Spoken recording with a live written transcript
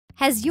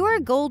Has your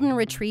golden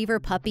retriever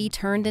puppy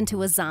turned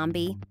into a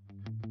zombie?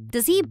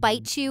 Does he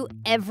bite you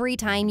every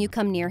time you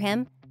come near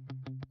him?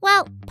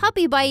 Well,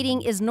 puppy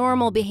biting is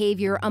normal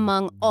behavior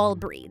among all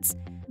breeds,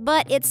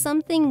 but it's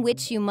something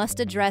which you must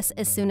address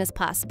as soon as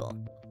possible.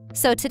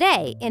 So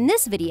today, in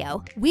this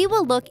video, we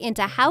will look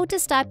into how to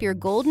stop your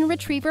golden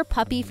retriever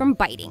puppy from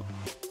biting.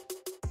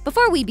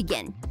 Before we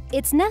begin,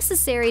 it's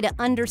necessary to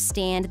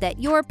understand that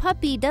your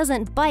puppy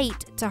doesn't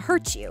bite to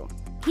hurt you.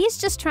 He's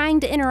just trying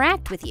to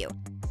interact with you.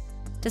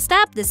 To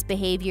stop this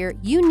behavior,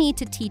 you need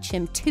to teach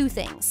him two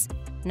things.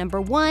 Number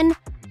one,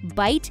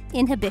 bite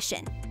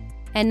inhibition.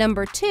 And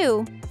number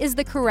two is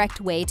the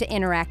correct way to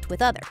interact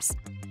with others.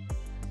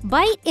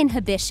 Bite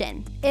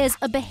inhibition is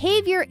a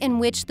behavior in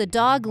which the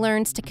dog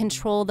learns to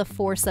control the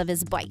force of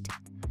his bite.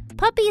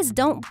 Puppies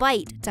don't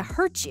bite to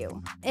hurt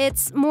you.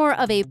 It's more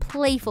of a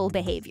playful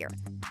behavior.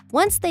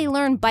 Once they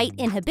learn bite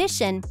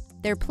inhibition,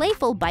 their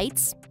playful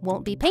bites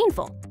won't be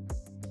painful.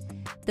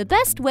 The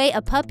best way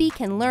a puppy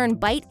can learn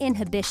bite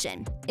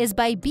inhibition is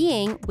by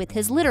being with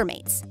his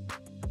littermates.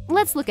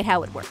 Let's look at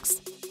how it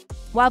works.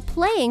 While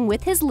playing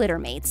with his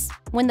littermates,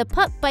 when the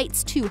pup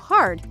bites too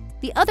hard,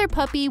 the other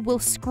puppy will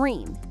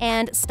scream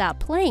and stop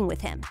playing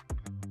with him.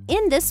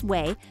 In this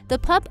way, the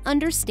pup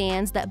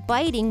understands that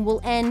biting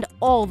will end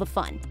all the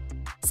fun.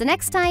 So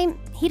next time,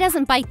 he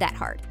doesn't bite that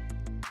hard.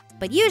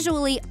 But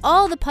usually,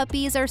 all the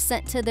puppies are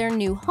sent to their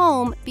new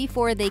home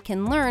before they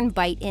can learn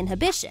bite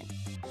inhibition.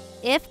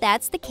 If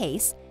that's the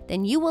case,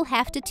 then you will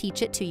have to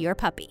teach it to your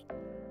puppy.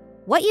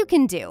 What you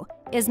can do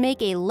is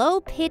make a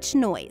low-pitched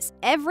noise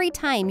every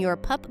time your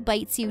pup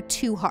bites you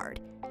too hard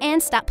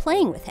and stop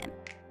playing with him.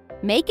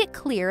 Make it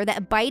clear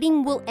that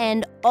biting will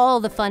end all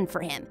the fun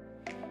for him.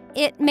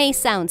 It may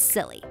sound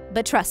silly,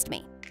 but trust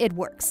me, it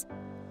works.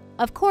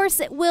 Of course,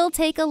 it will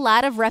take a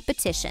lot of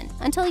repetition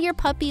until your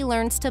puppy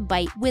learns to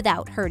bite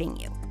without hurting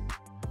you.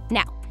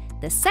 Now,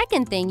 the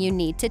second thing you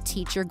need to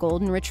teach your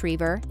golden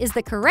retriever is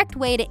the correct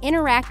way to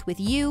interact with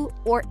you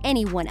or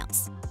anyone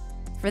else.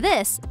 For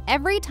this,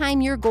 every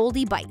time your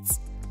Goldie bites,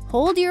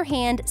 hold your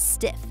hand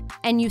stiff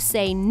and you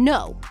say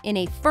no in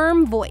a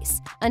firm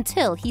voice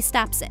until he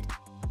stops it.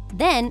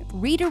 Then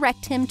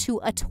redirect him to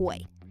a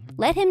toy.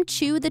 Let him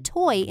chew the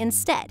toy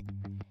instead.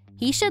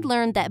 He should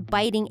learn that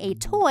biting a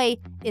toy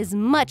is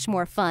much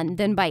more fun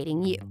than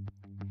biting you.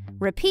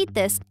 Repeat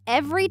this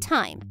every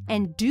time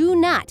and do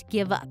not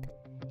give up.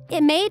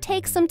 It may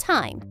take some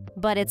time,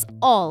 but it's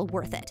all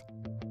worth it.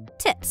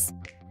 Tips.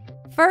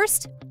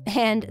 First,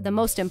 and the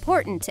most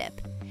important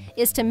tip,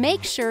 is to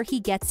make sure he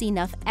gets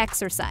enough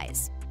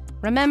exercise.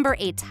 Remember,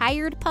 a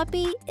tired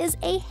puppy is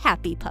a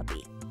happy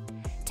puppy.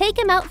 Take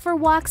him out for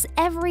walks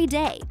every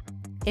day.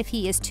 If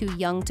he is too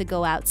young to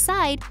go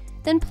outside,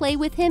 then play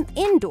with him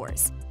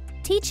indoors.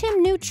 Teach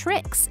him new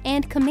tricks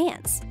and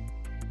commands.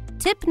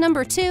 Tip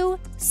number 2,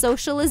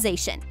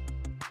 socialization.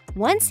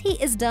 Once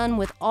he is done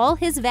with all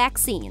his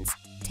vaccines,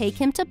 take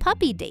him to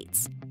puppy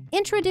dates.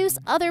 Introduce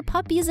other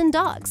puppies and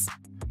dogs.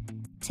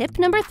 Tip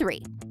number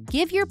 3,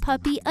 give your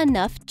puppy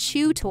enough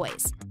chew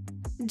toys.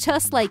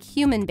 Just like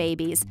human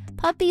babies,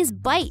 puppies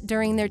bite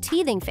during their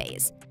teething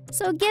phase,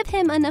 so give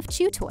him enough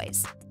chew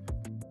toys.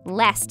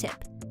 Last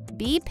tip,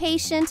 be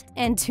patient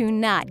and do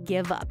not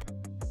give up.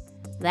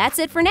 That's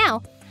it for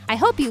now. I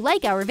hope you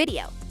like our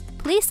video.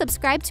 Please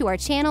subscribe to our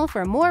channel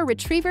for more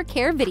retriever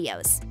care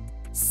videos.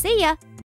 See ya!